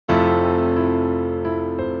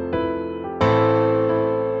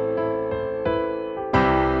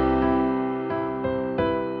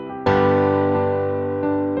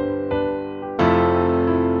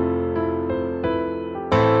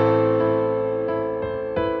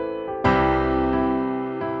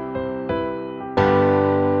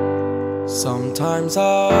Sometimes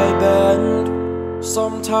I bend,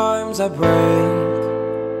 sometimes I break,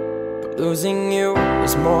 but losing you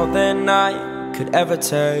was more than I could ever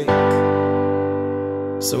take.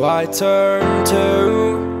 So I turn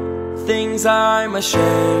to things I'm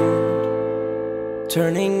ashamed,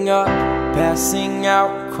 turning up, passing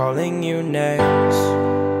out, calling you names.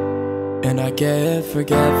 And I get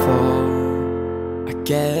forgetful, I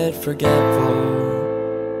get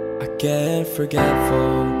forgetful, I get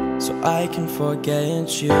forgetful, so I can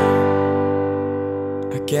forget you.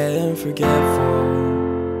 I get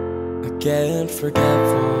forgetful, I get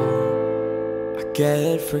forgetful, I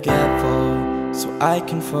get forgetful, so I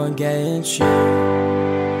can forget you.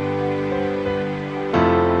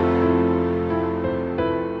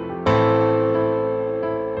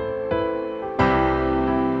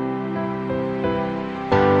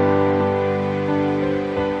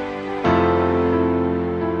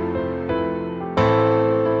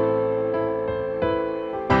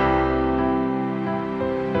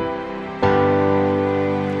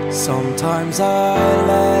 Sometimes I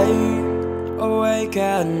lay awake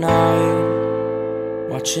at night,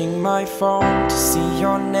 watching my phone to see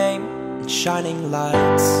your name in shining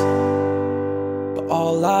lights. But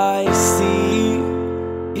all I see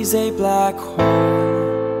is a black hole,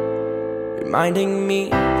 reminding me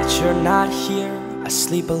that you're not here, I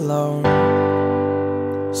sleep alone.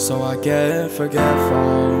 So I get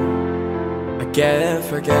forgetful, I get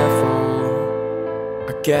forgetful,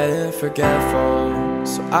 I get forgetful,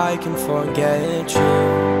 so I can forget you.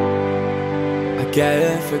 I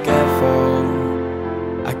get forgetful,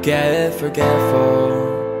 I get forgetful,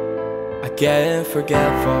 I get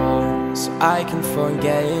forgetful, so I can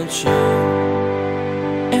forget you.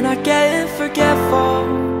 And I get forgetful,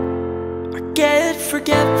 I get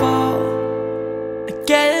forgetful, I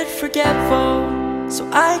get forgetful, so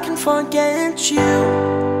I can forget you.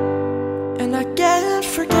 And I get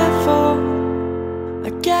forgetful, I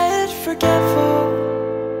get forgetful,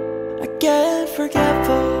 I get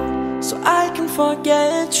forgetful, so I can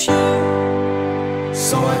forget you.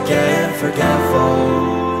 So I get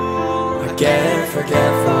forgetful, I get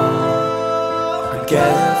forgetful, I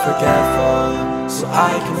get forgetful, so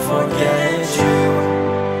I can forget you.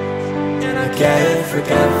 And I get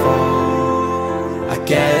forgetful, I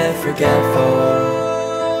get forgetful,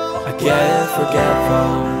 I get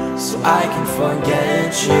forgetful, so I can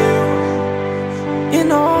forget you. In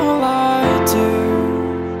all I do,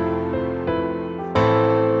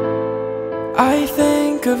 I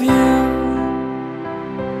think of you.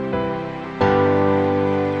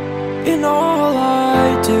 In all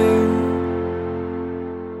I do,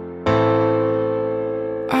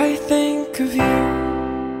 I think of you.